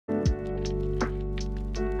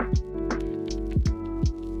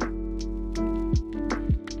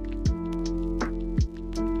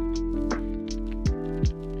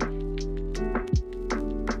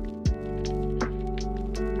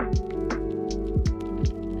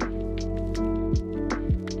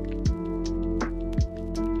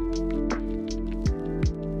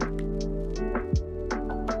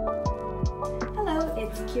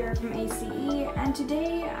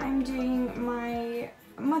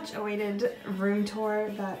much awaited room tour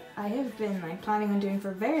that I have been like planning on doing for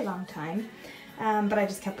a very long time, but I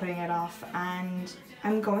just kept putting it off, and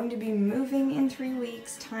I'm going to be moving in 3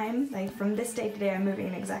 weeks time. Like from this day today I'm moving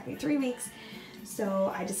in exactly 3 weeks,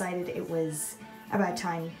 so I decided it was about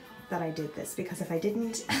time that I did this, because if I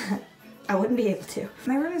didn't I wouldn't be able to.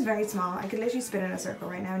 My room is very small. I could literally spin in a circle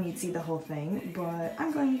right now and you'd see the whole thing, but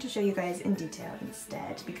I'm going to show you guys in detail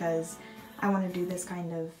instead, because I want to do this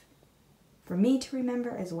kind of for me to remember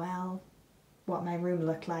as well what my room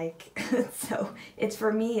looked like. So it's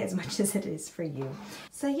for me as much as it is for you.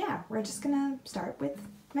 So yeah, we're just gonna start with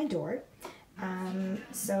my door.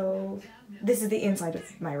 So this is the inside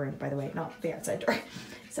of my room, by the way, not the outside door.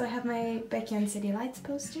 So I have my Baekhyun City Lights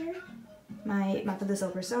poster, my Map of the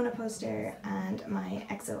Soul Persona poster, and my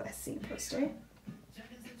A.C.E poster.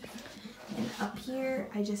 And up here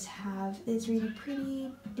I just have this really pretty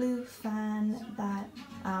blue fan that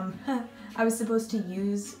I was supposed to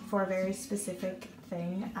use for a very specific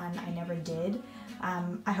thing and I never did.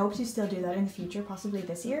 I hope to still do that in the future, possibly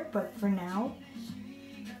this year, but for now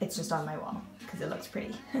it's just on my wall because it looks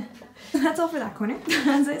pretty. That's all for that corner.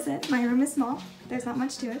 As I said, my room is small, there's not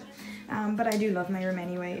much to it, but I do love my room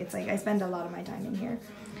anyway. It's like I spend a lot of my time in here.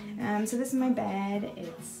 So this is my bed.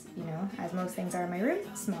 It's, you know, as most things are in my room,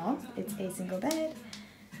 small. It's a single bed,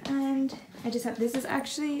 and I just have, this is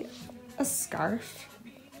actually a scarf,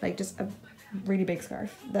 like just a really big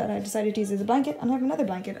scarf that I decided to use as a blanket, and I have another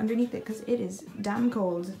blanket underneath it because it is damn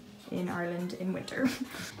cold in Ireland in winter.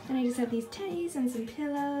 And I just have these teddies and some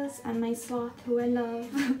pillows and my sloth who I love.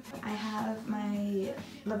 I have my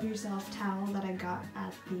Love Yourself towel that I got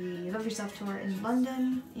at the Love Yourself tour in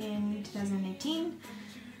London in 2018.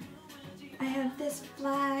 I have this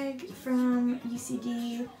flag from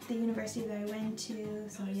UCD, the university that I went to,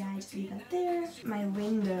 so yeah, I just leave that there. My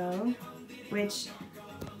window, which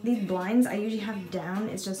these blinds I usually have down,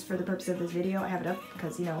 it's just for the purpose of this video. I have it up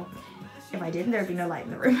because, you know, if I didn't, there'd be no light in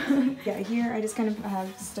the room. Yeah, here I just kind of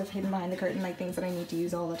have stuff hidden behind the curtain, like things that I need to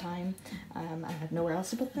use all the time. I have nowhere else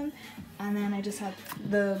to put them. And then I just have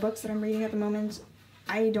the books that I'm reading at the moment.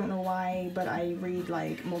 I don't know why, but I read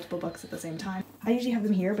like multiple books at the same time. I usually have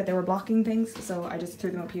them here, but they were blocking things, so I just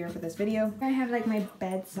threw them up here for this video. I have like my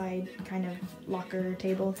bedside kind of locker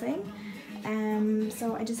table thing.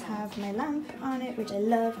 So I just have my lamp on it, which I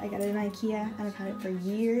love. I got it in IKEA and I've had it for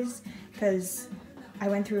years because I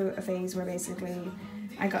went through a phase where basically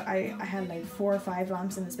I had like 4 or 5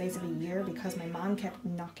 lamps in the space of a year because my mom kept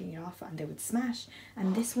knocking it off and they would smash.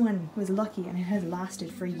 And this one was lucky and it has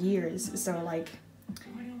lasted for years, so like,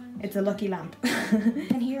 it's a lucky lamp.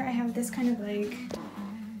 And here I have this kind of like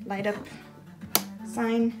light up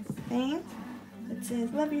sign thing that says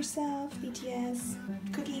Love Yourself, BTS,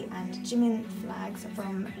 Cookie, and Jimin flags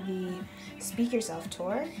from the Speak Yourself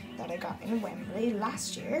tour that I got in Wembley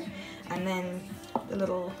last year. And then the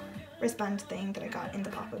little wristband thing that I got in the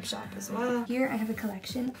pop-up shop as well. Here I have a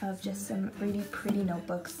collection of just some really pretty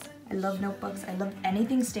notebooks. I love notebooks. I love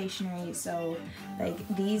anything stationery, so like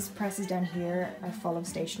these presses down here are full of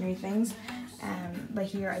stationery things, but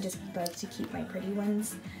here I just like to keep my pretty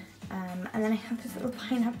ones. And then I have this little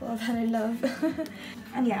pineapple that I love.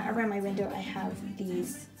 And yeah, around my window I have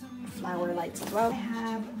these flower lights as well. I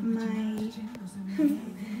have my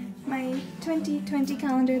my 2020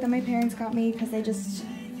 calendar that my parents got me because they just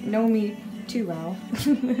know me too well.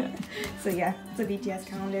 So yeah, it's a BTS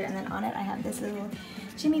calendar, and then on it I have this little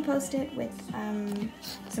Jimmy post-it with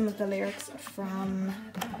some of the lyrics from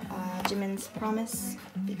Jimin's Promise,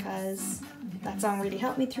 because that song really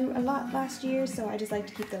helped me through a lot last year, so I just like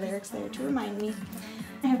to keep the lyrics there to remind me.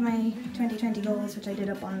 I have my 2020 goals, which I did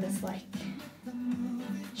up on this like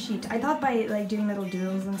sheet. I thought by like doing little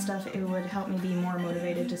doodles and stuff it would help me be more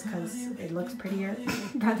motivated just because it looks prettier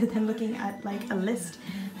rather than looking at like a list.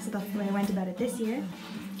 So that's the way I went about it this year.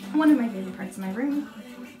 One of my favorite parts of my room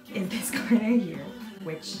is this corner here,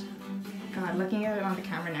 which, God, looking at it on the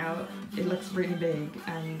camera now, it looks really big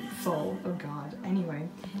and full. Oh God. Anyway,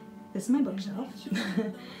 this is my bookshelf.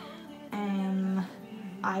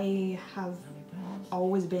 I have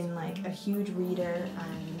always been like a huge reader,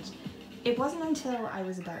 and it wasn't until I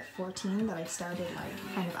was about 14 that I started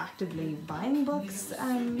like kind of actively buying books.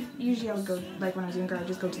 Usually I would go, like when I was younger, I'd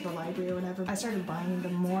just go to the library or whatever. I started buying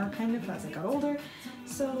them more kind of as I got older,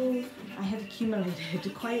 so I have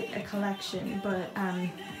accumulated quite a collection. But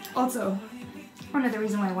also, one of the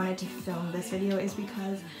reasons why I wanted to film this video is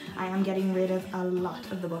because I am getting rid of a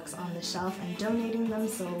lot of the books on the shelf and donating them,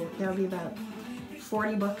 so there'll be about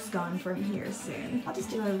 40 books gone from here soon. I'll just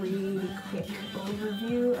do a really quick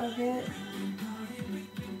overview of it.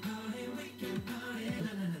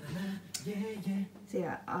 So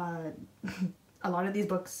yeah, a lot of these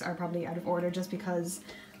books are probably out of order just because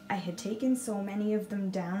I had taken so many of them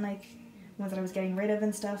down, like ones that I was getting rid of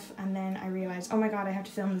and stuff, and then I realized, oh my god, I have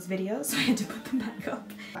to film this video, so I had to put them back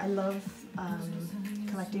up. I love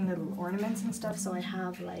collecting little ornaments and stuff, so I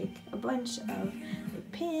have like a bunch of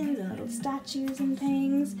like, pins and little statues and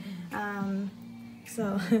things.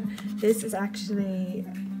 So this is actually,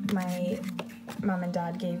 my mom and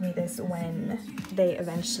dad gave me this when they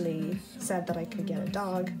eventually said that I could get a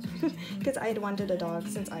dog, because I had wanted a dog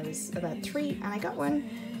since I was about 3, and I got one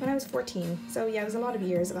when I was 14. So yeah, it was a lot of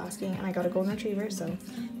years of asking, and I got a golden retriever, so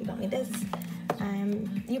they got me this.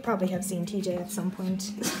 You probably have seen TJ at some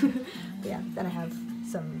point. But yeah, then I have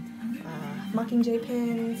some Mockingjay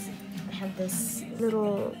pins. I have this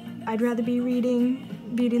little I'd Rather Be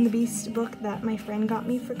Reading Beauty and the Beast book that my friend got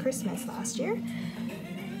me for Christmas last year.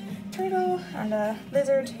 Turtle and a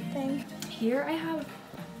lizard thing. Here I have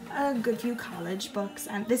a good few college books,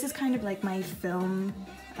 and this is kind of like my film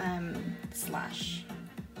slash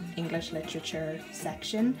English literature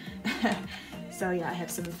section. So yeah, I have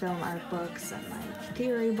some film art books and like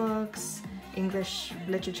theory books, English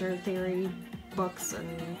literature theory books,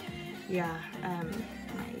 and yeah,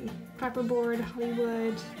 my clapperboard,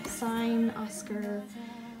 Hollywood, sign, Oscar,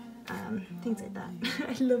 things like that.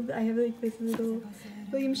 I love that. I have like this little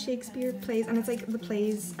William Shakespeare plays, and it's like the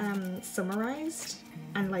plays summarized,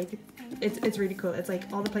 and like it's really cool. It's like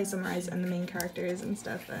all the plays summarized and the main characters and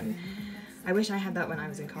stuff, and I wish I had that when I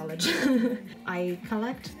was in college. I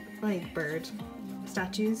collect like bird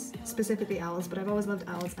statues, specifically owls, but I've always loved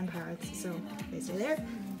owls and parrots, so they stay there.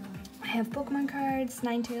 I have Pokemon cards,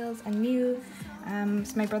 Ninetales and Mew.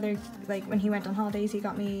 So my brother, like when he went on holidays, he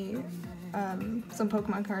got me some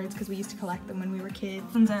Pokemon cards because we used to collect them when we were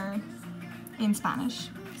kids. Ones are in Spanish,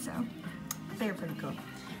 so they're pretty cool.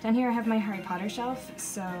 Down here I have my Harry Potter shelf,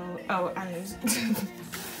 so, oh, and there's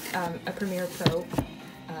a Premiere Pro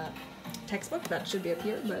textbook that should be up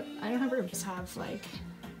here, but I don't have room. Just have like,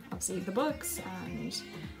 obviously the books, and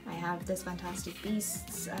I have this Fantastic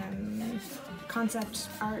Beasts concept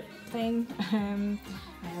art thing.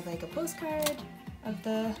 I have like a postcard of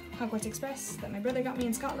the Hogwarts Express that my brother got me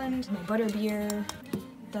in Scotland, my butterbeer,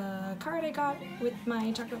 the card I got with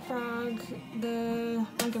my chocolate frog, the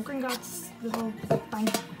Bank of Gringotts little bank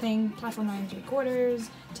thing, platform 9 3/4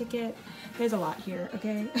 ticket. There's a lot here,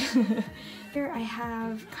 okay? Here I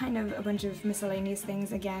have kind of a bunch of miscellaneous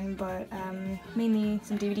things again, but mainly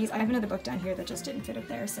some DVDs. I have another book down here that just didn't fit up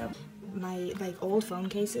there, so my like old phone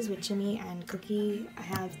cases with Chimmy and Cookie. I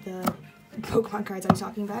have the Pokemon cards I was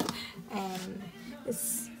talking about.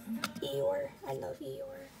 This Eeyore, I love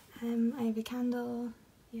Eeyore. I have a candle,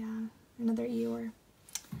 yeah, another Eeyore.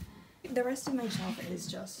 The rest of my shelf is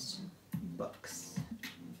just books.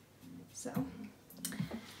 So,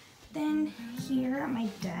 then here at my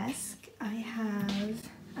desk I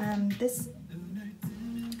have this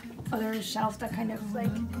other shelf that kind of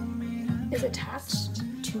like is attached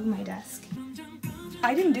to my desk.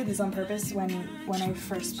 I didn't do this on purpose when I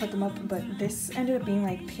first put them up, but this ended up being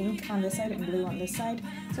like pink on this side and blue on this side.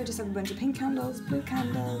 So I just have a bunch of pink candles, blue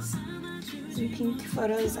candles, some pink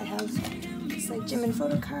photos. I have this like Jimin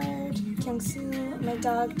photo card, Kyung-soo, my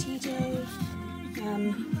dog TJ,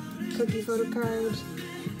 Cookie photo card,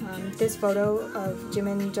 this photo of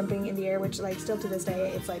Jimin jumping in the air, which like still to this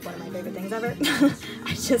day, it's like one of my favorite things ever.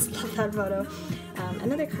 I just love that photo.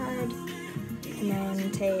 Another card, and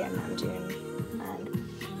then Tae and Namjoon.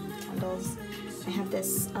 I have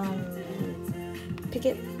this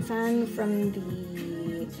Picket fan from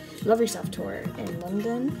the Love Yourself tour in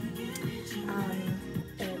London.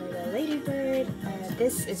 A ladybird.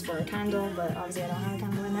 This is for a candle, but obviously I don't have a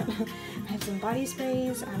candle in it. I have some body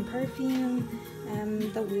sprays and perfume.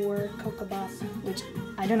 The War Cocoa Bop, which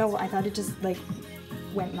I don't know, I thought it just like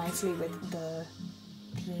went nicely with the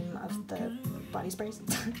theme of the body sprays.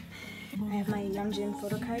 I have my Yeonjun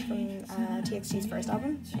photo card from TXT's first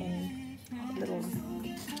album in a little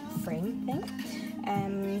frame thing.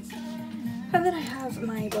 And then I have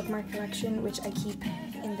my bookmark collection, which I keep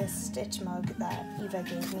in this Stitch mug that Eva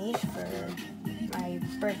gave me for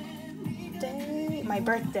my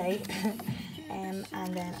birthday. And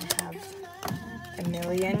then I have a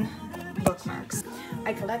million bookmarks.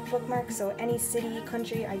 I collect bookmarks, so any city,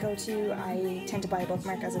 country I go to, I tend to buy a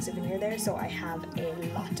bookmark as a souvenir there, so I have a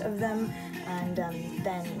lot of them, and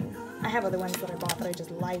then I have other ones that I bought that I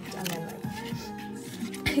just liked, and then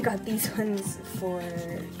like, I got these ones for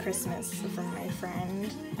Christmas from my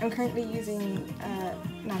friend. I'm currently using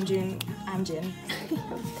Namjoon Amjin.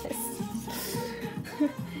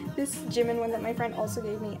 This Jimin one that my friend also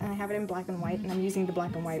gave me, and I have it in black and white, and I'm using the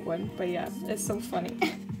black and white one, but yeah, it's so funny.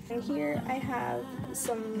 And here I have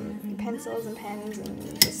some pencils and pens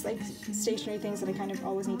and just like stationery things that I kind of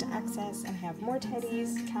always need to access. And I have more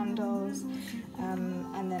teddies, candles,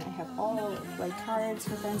 and then I have all like cards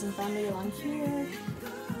for friends and family along here.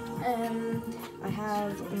 I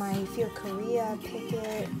have my Feel Korea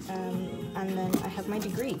picket, and then I have my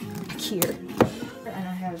degree here. And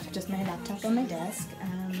I have just my laptop on my desk,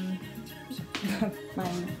 my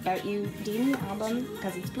About You Dean album,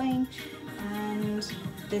 because it's playing, and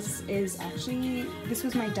this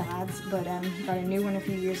was my dad's, but he got a new one a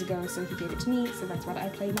few years ago, so he gave it to me, so that's what I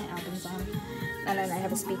play my albums on. And then I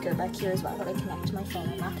have a speaker back here as well that I connect to my phone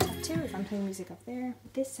and laptop too if I'm playing music up there.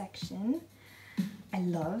 This section I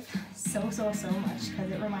love so much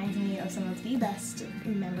because it reminds me of some of the best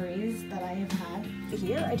memories that I have had.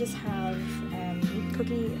 Here I just have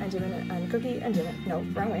Cookie and Jimin and Cookie and Jimin. No,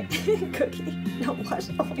 wrong way. Cookie. No, what?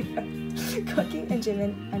 Oh my god. Cookie and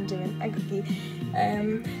Jimin and Jimin and Cookie.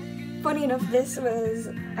 Funny enough,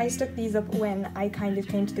 I stuck these up when I kind of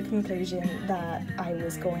came to the conclusion that I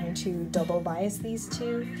was going to double bias these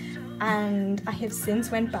two, and I have since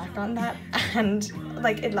went back on that, and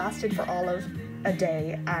like it lasted for all of a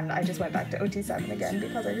day, and I just went back to OT7 again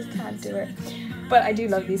because I just can't do it. But I do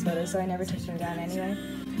love these photos, so I never took them down anyway.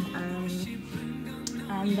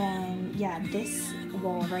 And then yeah, this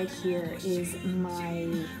wall right here is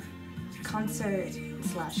my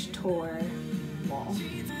concert/tour wall.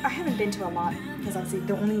 I haven't been to a lot because obviously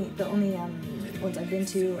the only ones I've been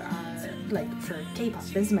to are like for K-pop.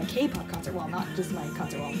 This is my K-pop concert wall, not just my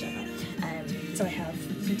concert wall in general. So I have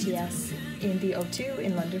BTS in the O2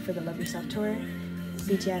 in London for the Love Yourself tour,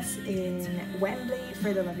 BTS in Wembley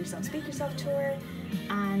for the Love Yourself Speak Yourself tour,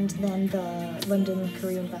 and then the London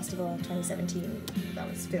Korean Festival 2017, that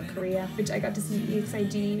was Feel Korea, which I got to see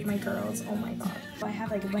A.C.E, my girls, oh my god. I have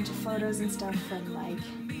like a bunch of photos and stuff from like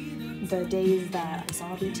the days that I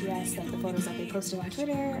saw BTS, like the photos that they posted on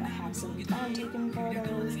Twitter. I have some fan taken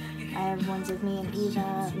photos, I have ones of me and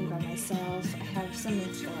Eva, me by myself, I have some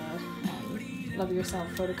of the Love Yourself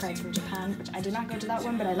photo cards from Japan, which I did not go to that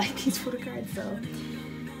one, but I like these photo cards, so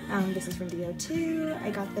this is from the O2. I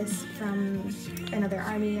got this from another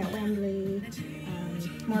army at Wembley.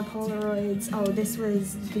 More Polaroids. Oh, this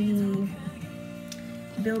was the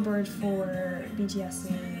billboard for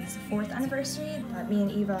BTS's 4th anniversary that me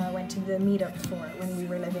and Eva went to the meetup for when we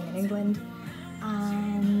were living in England.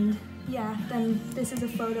 And yeah, then this is a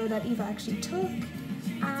photo that Eva actually took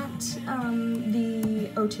at the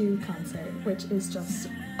O2 concert, which is just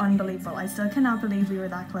unbelievable. I still cannot believe we were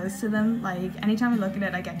that close to them. Like, anytime I look at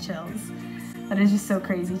it, I get chills. That is just so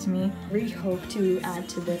crazy to me. I really hope to add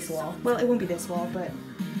to this wall. Well, it won't be this wall, but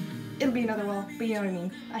it'll be another wall, but you know what I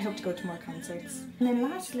mean. I hope to go to more concerts. And then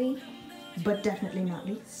lastly, but definitely not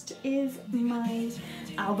least, is my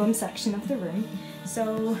album section of the room.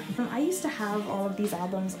 So I used to have all of these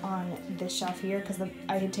albums on this shelf here because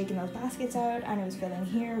I had taken those baskets out and it was filling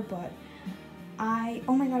here, but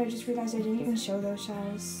oh my god, I just realized I didn't even show those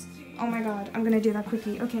shelves. Oh my god, I'm gonna do that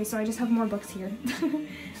quickly. Okay, so I just have more books here.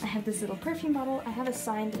 I have this little perfume bottle. I have a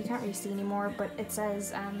sign that you can't really see anymore, but it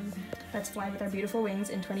says, let's fly with our beautiful wings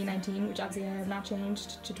in 2019, which obviously I have not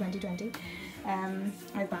changed to 2020. I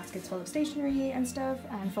have baskets full of stationery and stuff,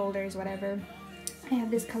 and folders, whatever. I have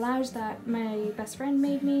this collage that my best friend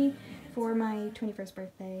made me for my 21st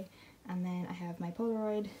birthday, and then I have my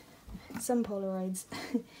Polaroid, some Polaroids,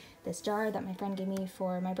 this jar that my friend gave me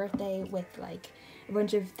for my birthday with like a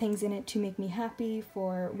bunch of things in it to make me happy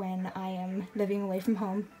for when I am living away from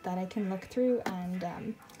home that I can look through and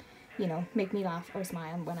you know, make me laugh or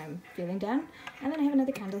smile when I'm feeling down. And then I have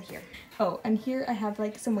another candle here. Oh, and here I have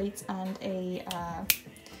like some weights and a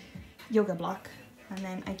yoga block, and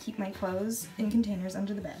then I keep my clothes in containers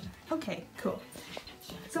under the bed. Okay, cool.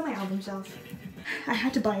 So my album shelf. I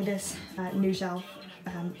had to buy this new shelf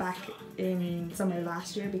back in summer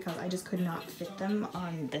last year because I just could not fit them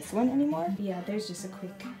on this one anymore. Yeah, there's just a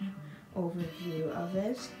quick overview of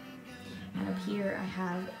it. And up here I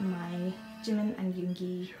have my Jimin and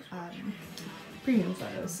Yoongi premium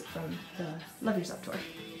photos from the Love Yourself tour.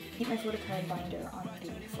 Keep my photo card binder on the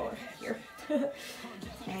floor here.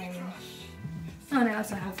 And I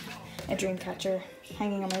also have a dream catcher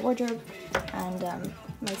hanging on my wardrobe and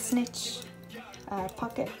my Snitch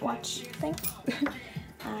pocket watch thing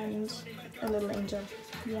and a little angel.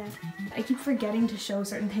 Yeah, I keep forgetting to show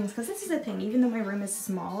certain things because this is the thing, even though my room is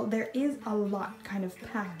small, there is a lot kind of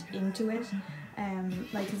packed into it.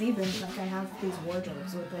 Like, cause even like I have these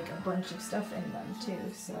wardrobes with like a bunch of stuff in them too,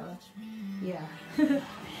 so yeah.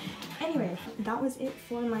 Anyway, that was it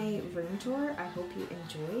for my room tour. I hope you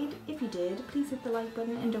enjoyed. If you did, please hit the like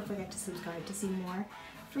button and don't forget to subscribe to see more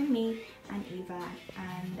from me and Eva,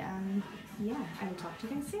 and yeah, I will talk to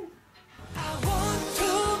you guys soon.